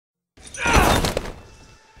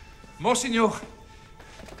Monsignor,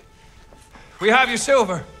 we have your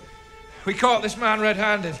silver. We caught this man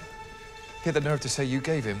red-handed. He had the nerve to say you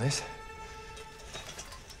gave him this.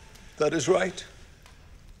 That is right.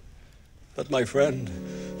 But my friend,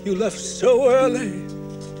 you left so early.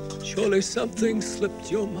 Surely something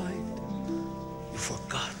slipped your mind. You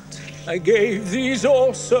forgot. I gave these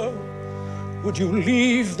also. Would you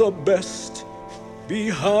leave the best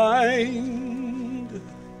behind?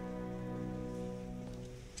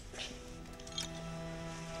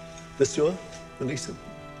 Monsieur, release him.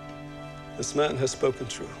 This man has spoken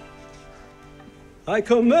true. I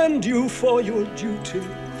commend you for your duty.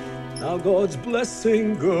 Now God's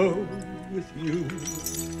blessing go with you.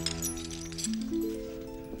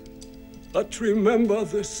 But remember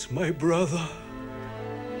this, my brother.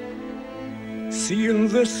 See in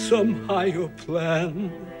this some higher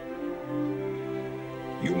plan.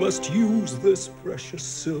 You must use this precious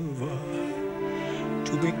silver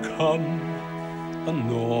to become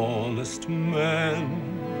an honest man.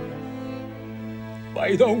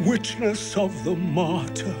 By the witness of the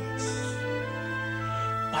martyrs,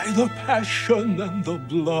 by the passion and the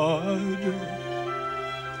blood,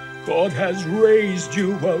 God has raised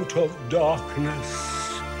you out of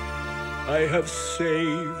darkness. I have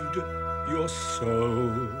saved your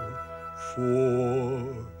soul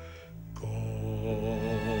for